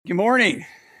Good morning.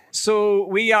 So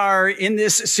we are in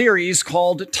this series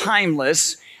called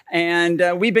Timeless, and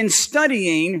we've been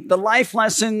studying the life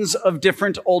lessons of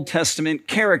different Old Testament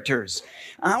characters.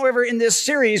 However, in this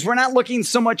series, we're not looking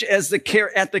so much at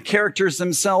the characters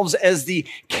themselves as the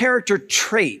character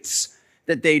traits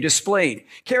that they displayed.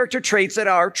 Character traits that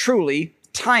are truly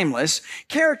timeless.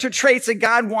 Character traits that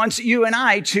God wants you and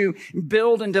I to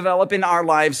build and develop in our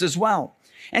lives as well.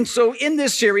 And so in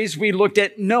this series, we looked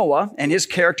at Noah and his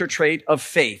character trait of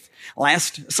faith.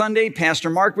 Last Sunday, Pastor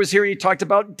Mark was here. He talked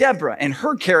about Deborah and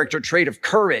her character trait of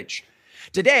courage.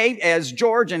 Today, as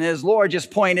George and as Laura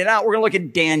just pointed out, we're going to look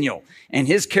at Daniel and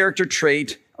his character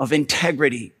trait of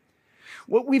integrity.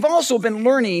 What we've also been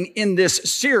learning in this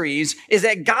series is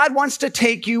that God wants to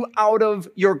take you out of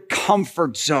your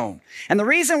comfort zone. And the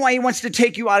reason why he wants to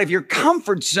take you out of your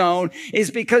comfort zone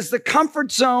is because the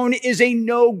comfort zone is a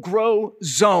no-grow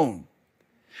zone.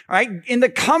 All right? In the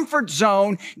comfort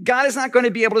zone, God is not going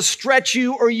to be able to stretch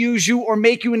you or use you or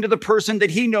make you into the person that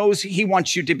he knows he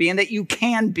wants you to be and that you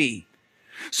can be.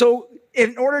 So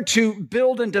in order to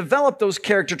build and develop those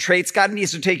character traits, God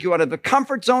needs to take you out of the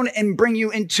comfort zone and bring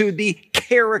you into the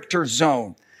character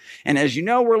zone. And as you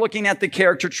know, we're looking at the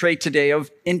character trait today of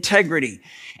integrity.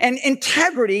 And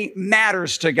integrity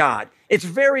matters to God. It's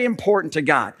very important to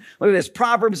God. Look at this.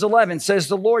 Proverbs 11 says,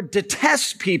 "The Lord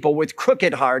detests people with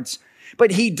crooked hearts,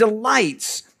 but he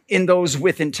delights in those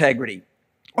with integrity."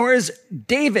 Or as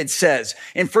David says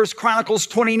in 1 Chronicles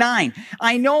 29,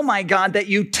 "I know, my God, that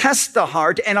you test the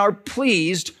heart and are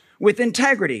pleased with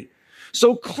integrity."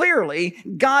 So clearly,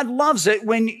 God loves it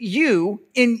when you,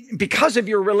 because of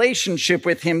your relationship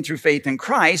with him through faith in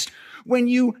Christ, when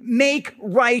you make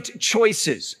right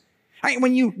choices, right?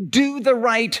 When you do the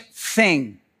right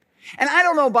thing. And I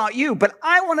don't know about you, but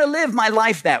I want to live my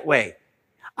life that way.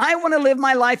 I want to live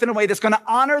my life in a way that's going to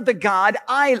honor the God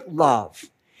I love.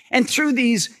 And through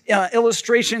these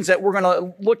illustrations that we're going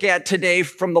to look at today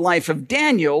from the life of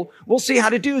Daniel, we'll see how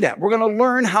to do that. We're going to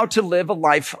learn how to live a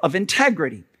life of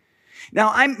integrity.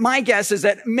 Now, my guess is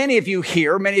that many of you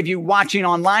here, many of you watching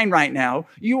online right now,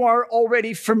 you are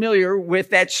already familiar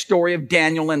with that story of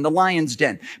Daniel in the lion's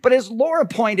den. But as Laura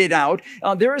pointed out,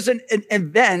 there is an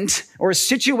event or a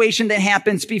situation that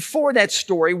happens before that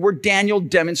story where Daniel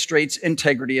demonstrates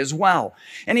integrity as well.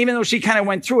 And even though she kind of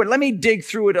went through it, let me dig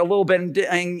through it a little bit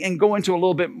and go into a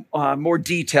little bit more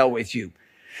detail with you.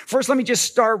 First, let me just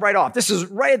start right off. This is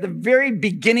right at the very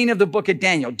beginning of the book of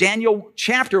Daniel. Daniel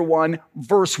chapter 1,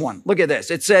 verse 1. Look at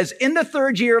this. It says, "In the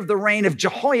 3rd year of the reign of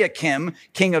Jehoiakim,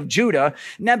 king of Judah,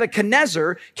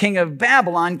 Nebuchadnezzar, king of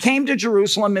Babylon, came to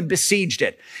Jerusalem and besieged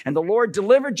it. And the Lord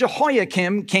delivered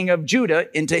Jehoiakim, king of Judah,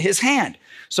 into his hand."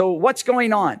 So what's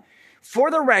going on?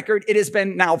 For the record, it has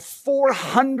been now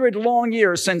 400 long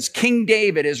years since King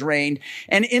David has reigned.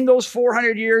 And in those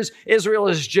 400 years, Israel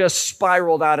has just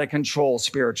spiraled out of control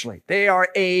spiritually. They are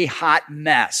a hot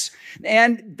mess.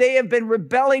 And they have been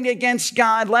rebelling against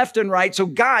God left and right. So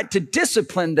God, to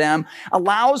discipline them,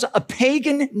 allows a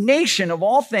pagan nation of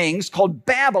all things called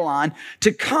Babylon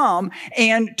to come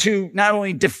and to not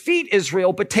only defeat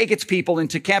Israel, but take its people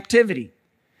into captivity.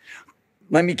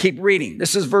 Let me keep reading.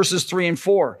 This is verses 3 and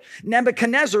 4.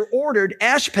 "Nebuchadnezzar ordered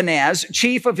Ashpenaz,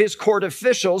 chief of his court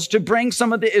officials, to bring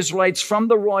some of the Israelites from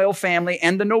the royal family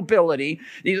and the nobility.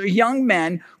 These are young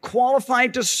men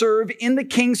qualified to serve in the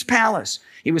king's palace.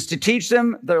 He was to teach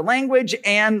them their language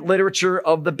and literature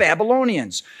of the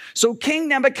Babylonians. So King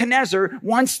Nebuchadnezzar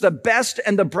wants the best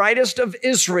and the brightest of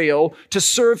Israel to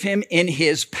serve him in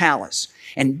his palace.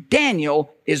 And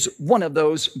Daniel is one of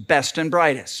those best and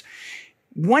brightest."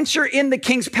 Once you're in the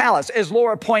king's palace, as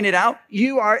Laura pointed out,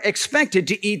 you are expected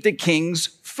to eat the king's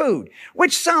food,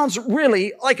 which sounds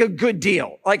really like a good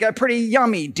deal, like a pretty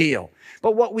yummy deal.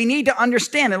 But what we need to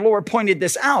understand, and Laura pointed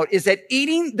this out, is that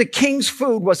eating the king's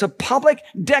food was a public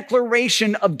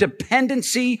declaration of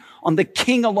dependency on the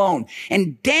king alone.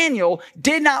 And Daniel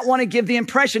did not want to give the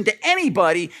impression to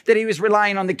anybody that he was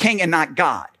relying on the king and not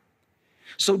God.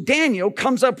 So Daniel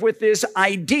comes up with this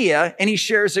idea and he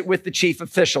shares it with the chief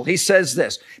official. He says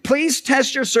this, "Please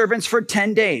test your servants for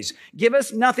 10 days. Give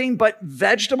us nothing but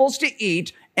vegetables to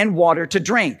eat and water to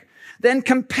drink. Then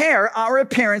compare our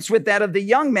appearance with that of the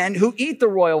young men who eat the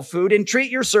royal food and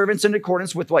treat your servants in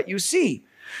accordance with what you see."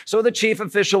 So the chief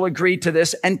official agreed to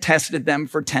this and tested them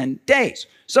for 10 days.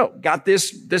 So got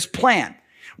this plan.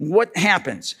 What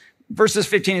happens? Verses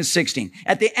 15 and 16.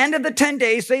 "At the end of the 10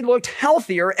 days, they looked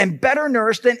healthier and better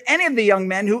nourished than any of the young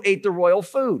men who ate the royal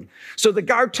food. So the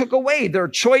guard took away their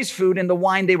choice food and the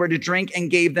wine they were to drink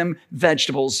and gave them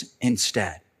vegetables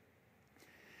instead."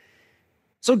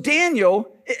 So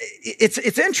Daniel, it's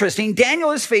interesting.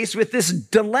 Daniel is faced with this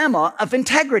dilemma of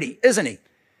integrity, isn't he?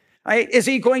 Right? Is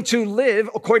he going to live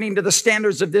according to the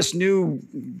standards of this new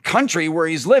country where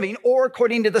he's living, or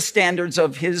according to the standards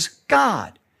of his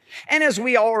God? And as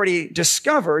we already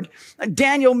discovered,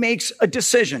 Daniel makes a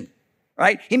decision,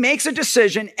 right? He makes a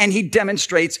decision and he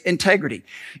demonstrates integrity.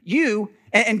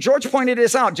 And George pointed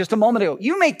this out just a moment ago,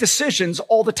 you make decisions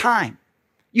all the time.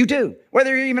 You do,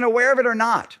 whether you're even aware of it or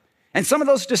not. And some of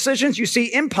those decisions you see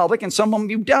in public and some of them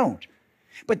you don't.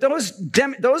 But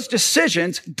those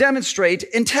decisions demonstrate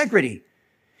integrity.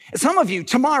 Some of you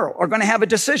tomorrow are going to have a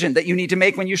decision that you need to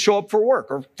make when you show up for work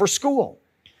or for school.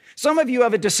 Some of you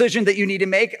have a decision that you need to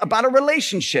make about a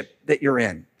relationship that you're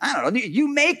in. I don't know. You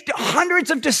make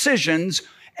hundreds of decisions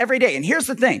every day. And here's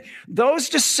the thing. Those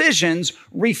decisions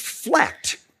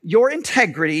reflect your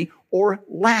integrity or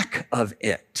lack of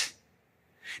it.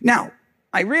 Now,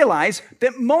 I realize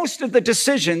that most of the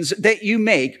decisions that you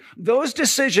make, those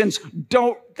decisions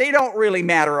don't really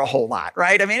matter a whole lot,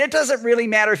 right? I mean, it doesn't really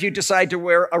matter if you decide to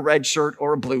wear a red shirt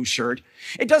or a blue shirt.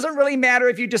 It doesn't really matter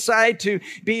if you decide to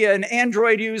be an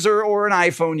Android user or an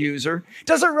iPhone user. It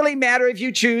doesn't really matter if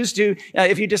you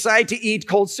if you decide to eat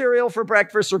cold cereal for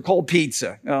breakfast or cold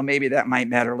pizza. Well, maybe that might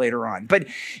matter later on. But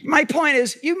my point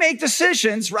is, you make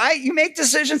decisions, right? You make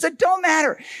decisions that don't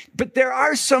matter. But there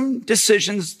are some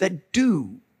decisions that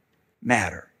do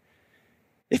matter.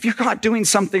 If you're caught doing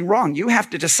something wrong, you have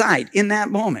to decide in that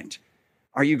moment,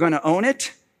 are you going to own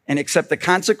it and accept the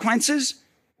consequences,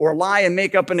 or lie and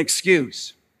make up an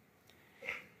excuse?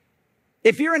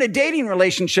 If you're in a dating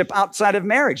relationship outside of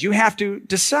marriage, you have to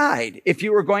decide if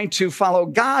you are going to follow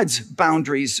God's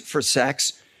boundaries for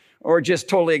sex or just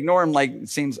totally ignore them like it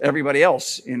seems everybody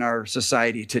else in our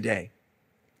society today.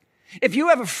 If you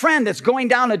have a friend that's going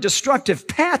down a destructive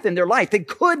path in their life that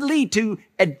could lead to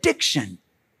addiction,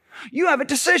 you have a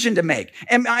decision to make.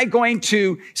 Am I going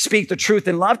to speak the truth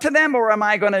in love to them, or am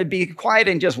I going to be quiet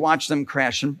and just watch them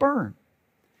crash and burn?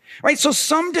 Right? So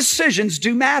some decisions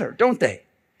do matter, don't they?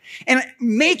 And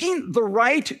making the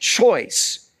right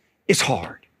choice is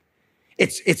hard.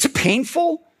 It's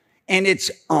painful, and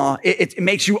it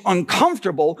makes you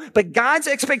uncomfortable, but God's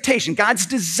expectation, God's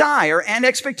desire and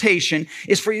expectation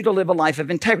is for you to live a life of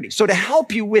integrity. So to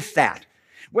help you with that,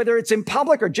 whether it's in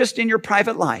public or just in your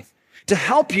private life, to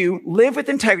help you live with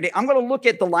integrity, I'm going to look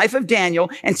at the life of Daniel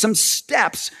and some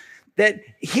steps that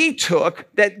he took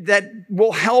that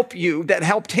will help you, that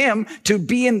helped him to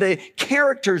be in the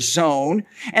character zone,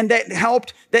 and that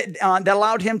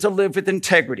allowed him to live with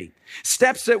integrity.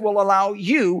 Steps that will allow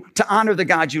you to honor the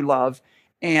God you love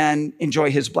and enjoy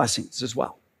his blessings as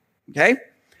well. Okay?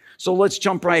 So let's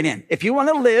jump right in. If you want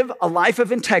to live a life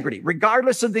of integrity,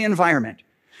 regardless of the environment,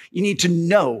 you need to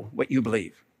know what you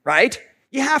believe, right?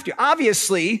 You have to.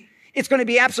 Obviously, it's going to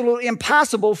be absolutely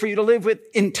impossible for you to live with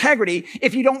integrity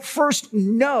if you don't first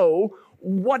know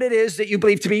what it is that you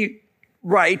believe to be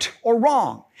right or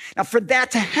wrong. Now, for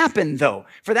that to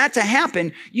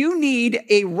happen, you need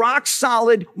a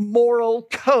rock-solid moral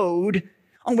code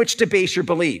on which to base your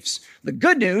beliefs. The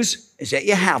good news is that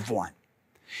you have one.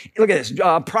 Look at this,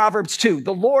 Proverbs 2.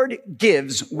 The Lord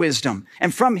gives wisdom,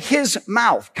 and from his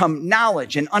mouth come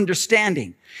knowledge and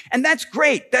understanding. And that's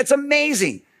great. That's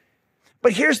amazing.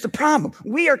 But here's the problem.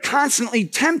 We are constantly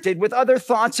tempted with other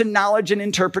thoughts and knowledge and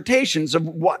interpretations of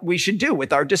what we should do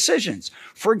with our decisions.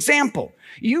 For example,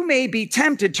 you may be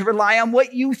tempted to rely on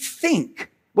what you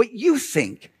think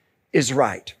is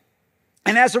right.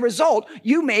 And as a result,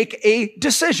 you make a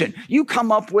decision. You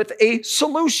come up with a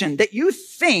solution that you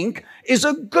think is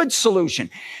a good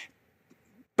solution.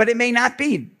 But it may not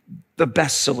be the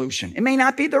best solution. It may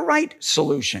not be the right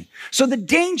solution. So the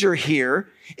danger here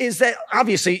is that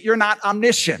obviously you're not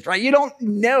omniscient, right? You don't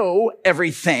know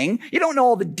everything. You don't know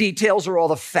all the details or all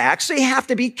the facts. So you have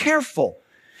to be careful.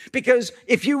 Because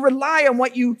if you rely on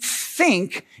what you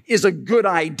think is a good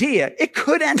idea, it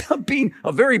could end up being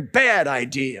a very bad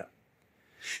idea.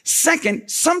 Second,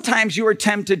 sometimes you are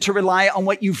tempted to rely on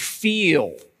what you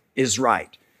feel is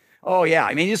right. Oh yeah,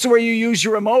 I mean, this is where you use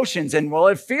your emotions and, well,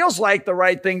 it feels like the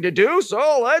right thing to do,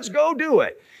 so let's go do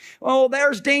it. Well,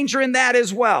 there's danger in that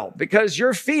as well, because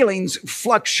your feelings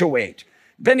fluctuate.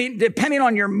 Depending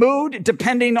on your mood,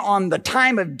 depending on the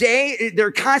time of day,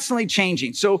 they're constantly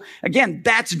changing. So again,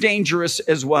 that's dangerous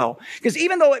as well. Because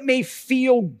even though it may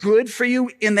feel good for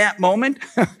you in that moment,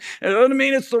 it doesn't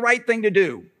mean it's the right thing to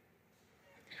do.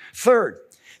 Third,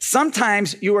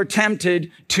 sometimes you are tempted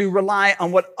to rely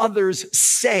on what others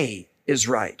say is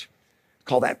right.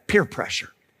 Call that peer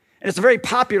pressure. And it's a very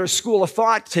popular school of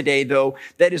thought today, though,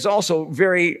 that is also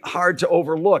very hard to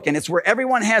overlook. And it's where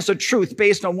everyone has a truth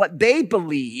based on what they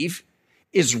believe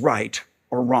is right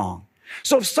or wrong.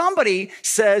 So if somebody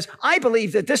says, I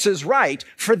believe that this is right,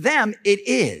 for them it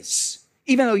is.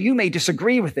 Even though you may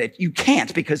disagree with it, you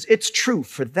can't because it's true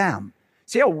for them.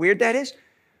 See how weird that is?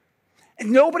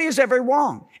 And nobody is ever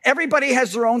wrong. Everybody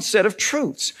has their own set of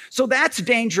truths. So that's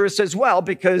dangerous as well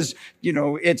because,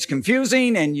 it's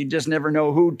confusing and you just never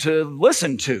know who to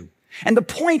listen to. And the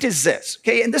point is this,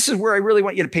 okay? And this is where I really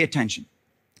want you to pay attention.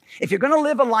 If you're going to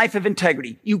live a life of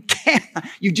integrity, you cannot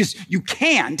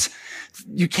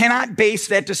base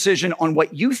that decision on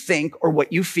what you think or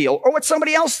what you feel or what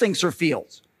somebody else thinks or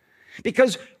feels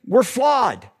because we're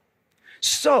flawed.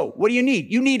 So what do you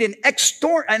need? You need an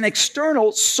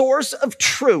external source of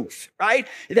truth, right?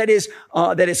 That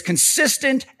is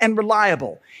consistent and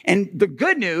reliable. And the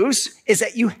good news is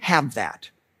that you have that.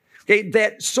 Okay,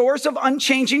 that source of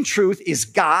unchanging truth is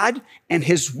God and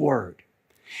His Word.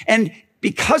 And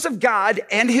because of God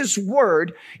and His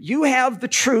Word, you have the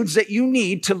truths that you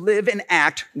need to live and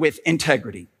act with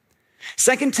integrity.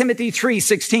 2 Timothy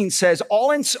 3:16 says,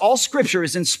 all scripture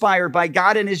is inspired by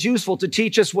God and is useful to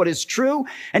teach us what is true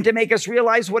and to make us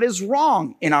realize what is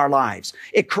wrong in our lives.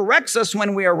 It corrects us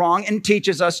when we are wrong and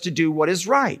teaches us to do what is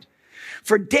right.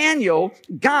 For Daniel,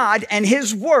 God and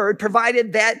His Word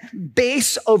provided that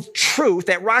base of truth,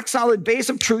 that rock solid base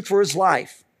of truth for his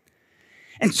life.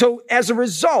 And so as a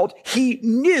result, he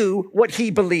knew what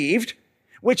he believed,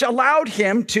 which allowed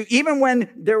him to, even when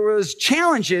there was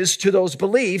challenges to those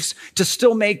beliefs, to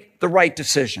still make the right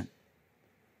decision.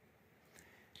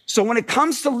 So when it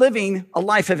comes to living a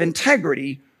life of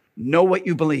integrity, know what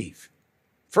you believe.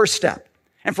 First step.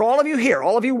 And for all of you here,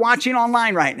 all of you watching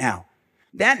online right now,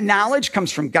 that knowledge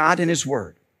comes from God and His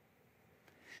Word.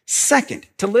 Second,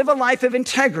 to live a life of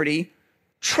integrity,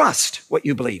 trust what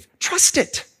you believe. Trust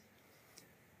it.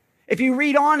 If you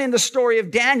read on in the story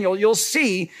of Daniel, you'll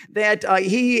see that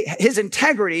his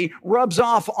integrity rubs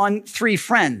off on three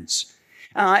friends.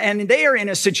 And they are in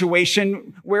a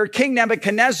situation where King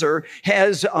Nebuchadnezzar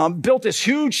has built this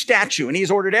huge statue, and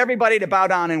he's ordered everybody to bow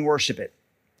down and worship it.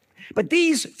 But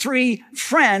these three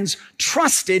friends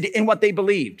trusted in what they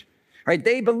believed. Right?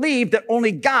 They believed that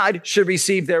only God should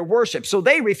receive their worship. So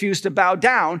they refused to bow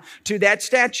down to that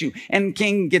statue. And the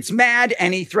king gets mad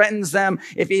and he threatens them.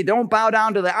 If you don't bow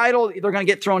down to the idol, they're going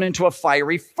to get thrown into a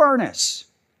fiery furnace.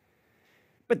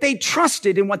 But they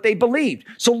trusted in what they believed.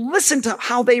 So listen to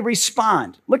how they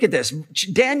respond. Look at this.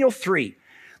 Daniel 3.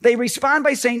 They respond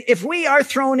by saying, if we are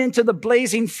thrown into the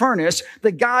blazing furnace,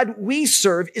 the God we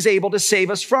serve is able to save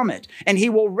us from it, and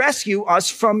He will rescue us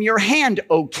from your hand,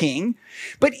 O king.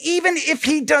 But even if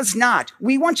He does not,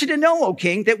 we want you to know, O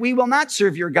king, that we will not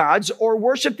serve your gods or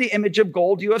worship the image of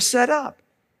gold you have set up.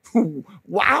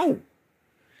 Wow.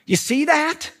 You see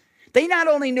that? They not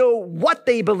only know what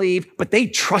they believe, but they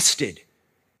trusted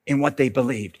in what they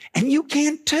believed. And you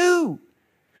can too.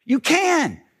 You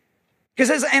can.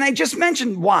 And I just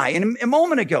mentioned why a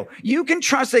moment ago. You can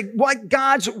trust that what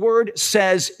God's Word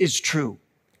says is true,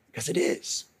 because it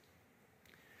is.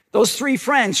 Those three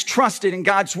friends trusted in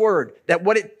God's Word, that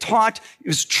what it taught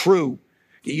is true.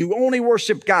 You only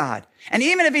worship God. And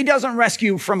even if He doesn't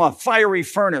rescue you from a fiery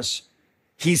furnace,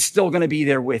 He's still going to be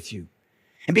there with you.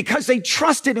 And because they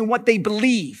trusted in what they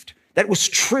believed that was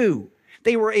true,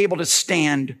 they were able to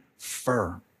stand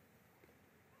firm.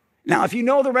 Now, if you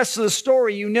know the rest of the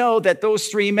story, you know that those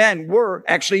three men were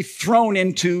actually thrown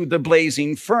into the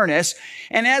blazing furnace.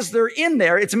 And as they're in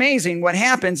there, it's amazing what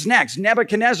happens next.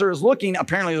 Nebuchadnezzar is looking.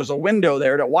 Apparently, there's a window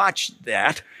there to watch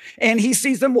that. And he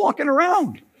sees them walking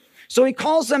around. So he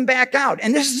calls them back out.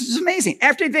 And this is amazing.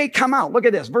 After they come out, look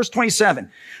at this, verse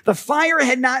 27. The fire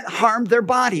had not harmed their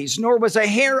bodies, nor was a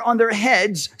hair on their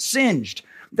heads singed.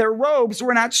 Their robes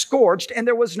were not scorched, and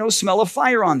there was no smell of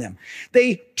fire on them.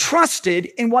 They trusted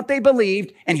in what they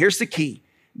believed, and here's the key.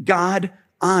 God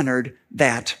honored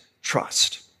that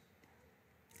trust.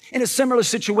 In a similar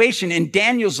situation in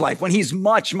Daniel's life, when he's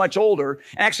much, much older,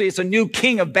 actually it's a new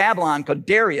king of Babylon called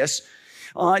Darius.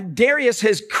 Darius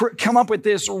has come up with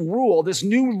this rule, this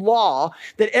new law,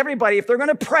 that everybody, if they're going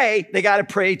to pray, they got to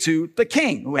pray to the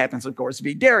king, who happens, of course, to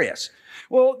be Darius.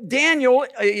 Well, Daniel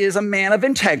is a man of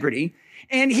integrity,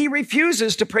 and he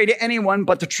refuses to pray to anyone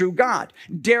but the true God.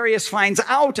 Darius finds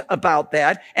out about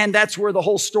that, and that's where the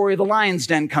whole story of the lion's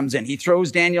den comes in. He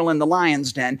throws Daniel in the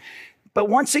lion's den. But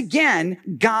once again,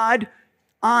 God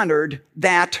honored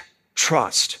that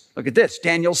trust. Look at this,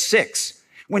 Daniel 6.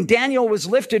 When Daniel was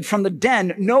lifted from the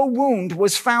den, no wound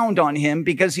was found on him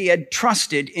because he had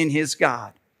trusted in his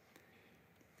God.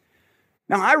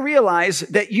 Now, I realize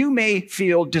that you may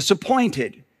feel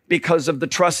disappointed because of the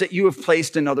trust that you have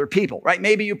placed in other people, right?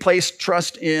 Maybe you placed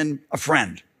trust in a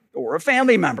friend or a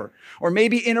family member, or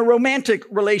maybe in a romantic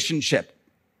relationship,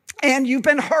 and you've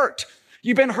been hurt.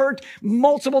 You've been hurt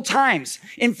multiple times.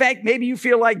 In fact, maybe you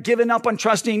feel like giving up on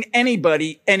trusting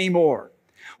anybody anymore.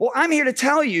 Well, I'm here to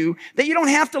tell you that you don't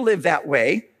have to live that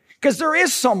way, because there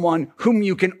is someone whom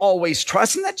you can always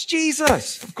trust, and that's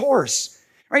Jesus, of course.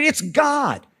 Right? It's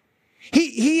God.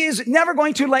 He is never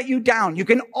going to let you down. You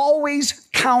can always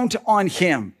count on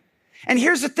him. And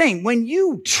here's the thing. When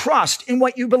you trust in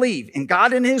what you believe, in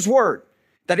God and his word,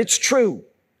 that it's true,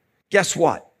 guess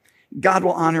what? God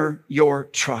will honor your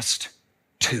trust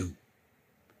too.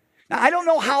 Now, I don't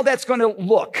know how that's going to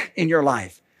look in your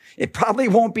life. It probably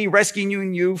won't be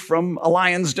rescuing you from a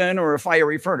lion's den or a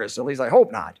fiery furnace. At least I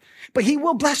hope not. But he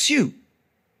will bless you.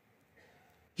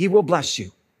 He will bless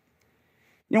you.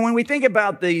 You know, when we think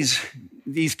about these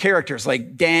characters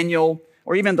like Daniel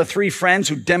or even the three friends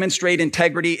who demonstrate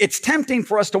integrity, it's tempting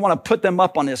for us to want to put them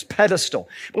up on this pedestal.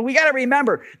 But we got to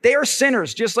remember, they are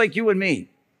sinners just like you and me.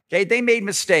 Okay, they made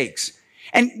mistakes.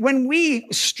 And when we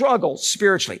struggle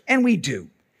spiritually, and we do,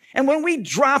 and when we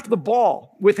drop the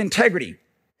ball with integrity,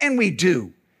 and we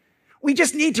do, we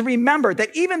just need to remember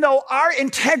that even though our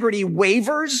integrity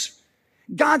wavers,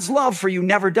 God's love for you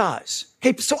never does.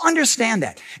 Okay, so understand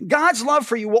that. God's love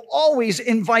for you will always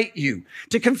invite you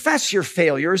to confess your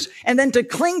failures and then to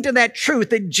cling to that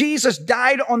truth that Jesus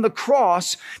died on the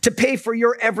cross to pay for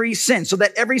your every sin so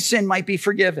that every sin might be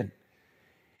forgiven.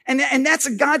 And that's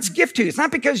God's gift to you. It's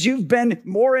not because you've been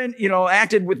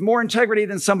acted with more integrity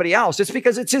than somebody else. It's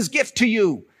because it's his gift to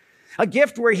you. A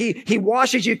gift where he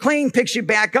washes you clean, picks you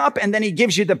back up, and then he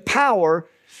gives you the power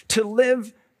to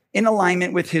live in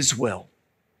alignment with his will.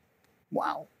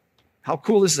 Wow. How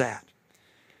cool is that?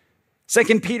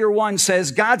 2 Peter 1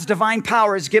 says, God's divine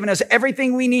power has given us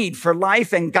everything we need for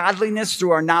life and godliness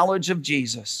through our knowledge of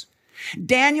Jesus.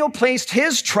 Daniel placed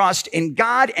his trust in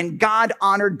God, and God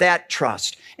honored that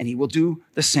trust, and he will do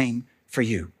the same for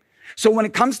you. So when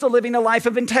it comes to living a life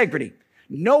of integrity,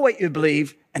 know what you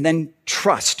believe and then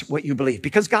trust what you believe,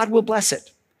 because God will bless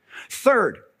it.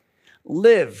 Third,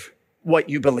 live what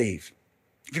you believe.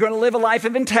 If you're going to live a life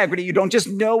of integrity, you don't just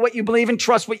know what you believe and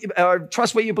trust what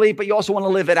you believe, but you also want to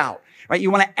live it out, right? You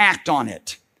want to act on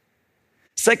it.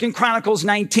 2 Chronicles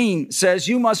 19 says,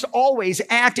 you must always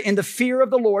act in the fear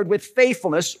of the Lord with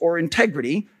faithfulness or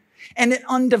integrity and an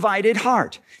undivided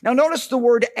heart. Now notice the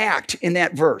word act in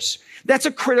that verse. That's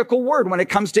a critical word when it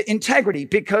comes to integrity,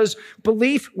 because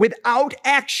belief without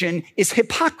action is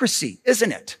hypocrisy,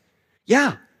 isn't it?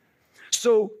 Yeah.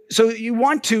 So you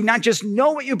want to not just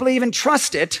know what you believe and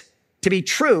trust it to be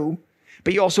true,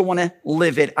 but you also want to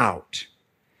live it out.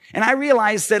 And I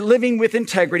realize that living with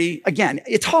integrity, again,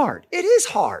 it's hard. It is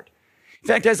hard. In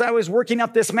fact, as I was working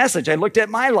up this message, I looked at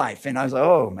my life and I was like,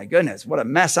 oh my goodness, what a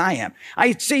mess I am.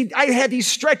 I had these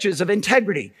stretches of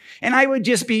integrity, and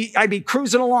I'd be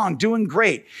cruising along, doing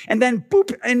great. And then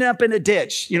boop, end up in a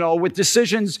ditch, with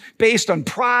decisions based on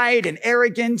pride and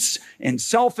arrogance and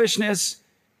selfishness.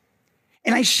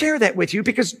 And I share that with you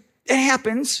because it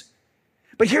happens.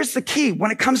 But here's the key. When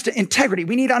it comes to integrity,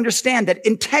 we need to understand that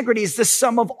integrity is the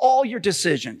sum of all your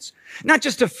decisions, not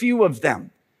just a few of them.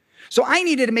 So I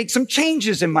needed to make some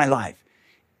changes in my life.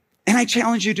 And I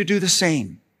challenge you to do the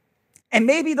same. And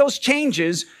maybe those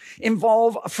changes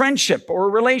involve a friendship or a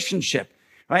relationship,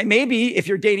 right? Maybe if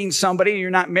you're dating somebody and you're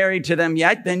not married to them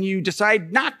yet, then you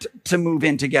decide not to move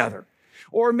in together.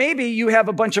 Or maybe you have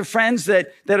a bunch of friends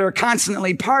that are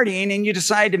constantly partying and you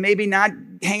decide to maybe not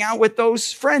hang out with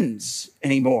those friends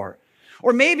anymore.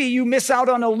 Or maybe you miss out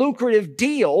on a lucrative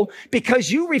deal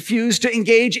because you refuse to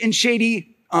engage in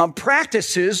shady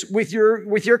practices with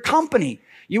your company.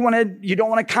 You don't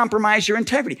want to compromise your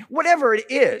integrity. Whatever it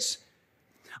is,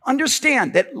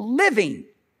 understand that living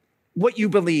what you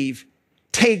believe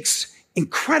takes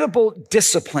incredible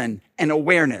discipline and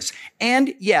awareness.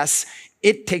 And yes,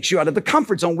 it takes you out of the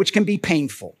comfort zone, which can be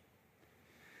painful.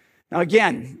 Now,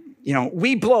 again,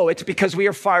 we blow it because we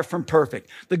are far from perfect.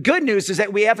 The good news is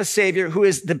that we have a Savior who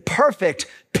is the perfect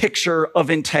picture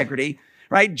of integrity,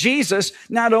 right? Jesus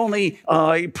not only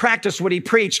practiced what he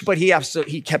preached, but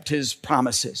he kept his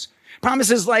promises.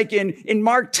 Promises like in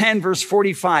Mark 10, verse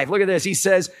 45. Look at this. He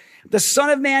says, the Son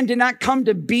of Man did not come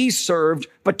to be served,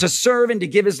 but to serve and to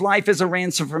give his life as a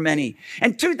ransom for many.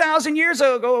 And 2,000 years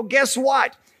ago, guess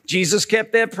what? Jesus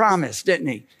kept that promise, didn't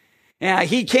he?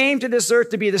 He came to this earth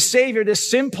to be the Savior of this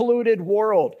sin-polluted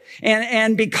world.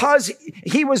 And because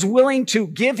he was willing to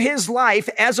give his life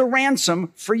as a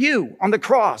ransom for you on the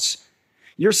cross,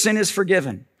 your sin is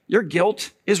forgiven. Your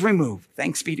guilt is removed.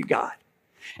 Thanks be to God.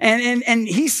 And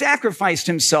he sacrificed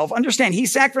himself. Understand, he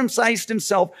sacrificed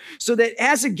himself so that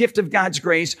as a gift of God's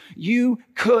grace, you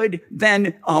could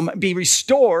then be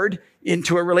restored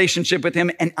into a relationship with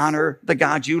him and honor the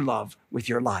God you love with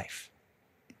your life.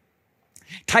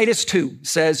 Titus 2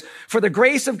 says, "For the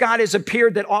grace of God has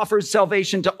appeared that offers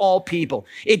salvation to all people.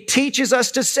 It teaches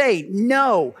us to say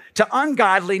no to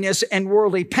ungodliness and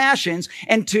worldly passions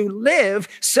and to live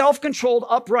self-controlled,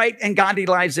 upright, and godly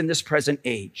lives in this present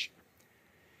age."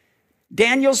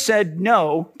 Daniel said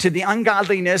no to the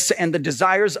ungodliness and the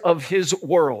desires of his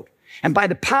world. And by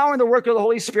the power and the work of the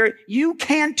Holy Spirit, you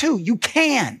can too. You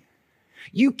can.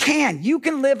 You can. You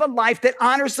can live a life that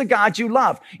honors the God you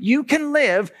love. You can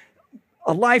live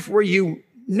a life where you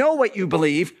know what you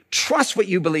believe, trust what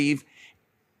you believe,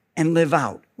 and live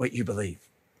out what you believe.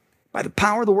 By the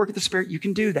power of the work of the Spirit, you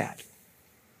can do that.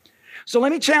 So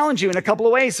let me challenge you in a couple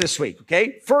of ways this week,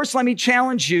 okay? First, let me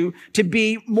challenge you to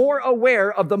be more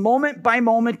aware of the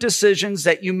moment-by-moment decisions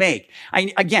that you make.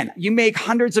 Again, you make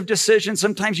hundreds of decisions.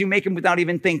 Sometimes you make them without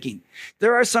even thinking.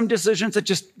 There are some decisions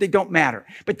that they don't matter,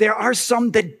 but there are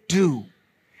some that do.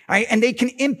 Right? And they can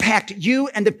impact you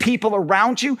and the people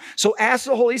around you. So ask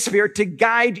the Holy Spirit to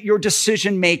guide your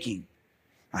decision making.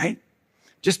 Right?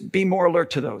 Just be more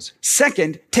alert to those.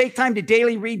 Second, take time to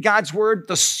daily read God's word,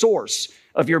 the source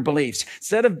of your beliefs.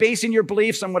 Instead of basing your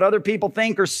beliefs on what other people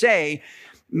think or say,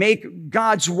 make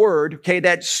God's word, okay,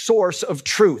 that source of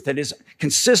truth that is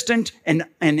consistent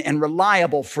and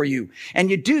reliable for you.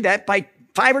 And you do that by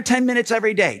 5 or 10 minutes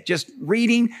every day, just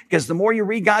reading, because the more you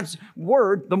read God's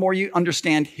word, the more you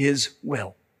understand his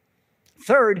will.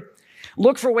 Third,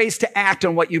 look for ways to act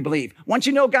on what you believe. Once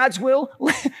you know God's will,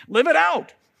 live it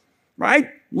out, right?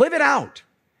 Live it out.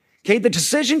 Okay, the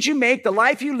decisions you make, the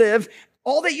life you live,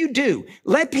 all that you do,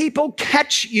 let people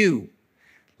catch you.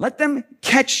 Let them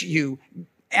catch you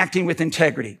acting with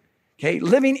integrity, okay?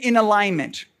 Living in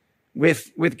alignment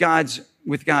with God's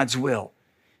will.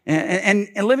 And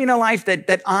living a life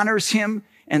that honors him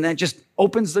and that just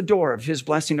opens the door of his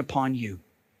blessing upon you.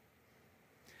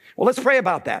 Well, let's pray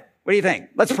about that. What do you think?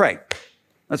 Let's pray.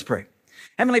 Let's pray.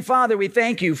 Heavenly Father, we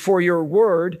thank you for your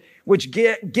word, which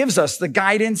gives us the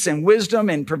guidance and wisdom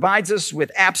and provides us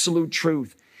with absolute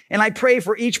truth. And I pray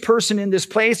for each person in this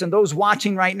place and those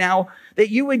watching right now that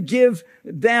you would give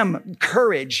them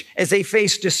courage as they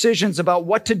face decisions about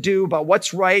what to do, about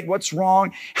what's right, what's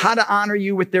wrong, how to honor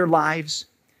you with their lives.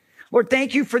 Lord,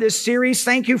 thank you for this series.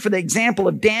 Thank you for the example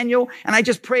of Daniel. And I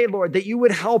just pray, Lord, that you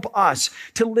would help us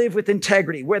to live with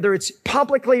integrity, whether it's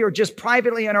publicly or just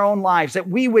privately in our own lives, that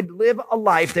we would live a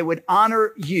life that would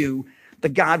honor you, the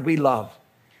God we love.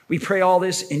 We pray all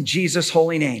this in Jesus'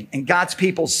 holy name. And God's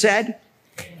people said,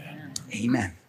 Amen. Amen.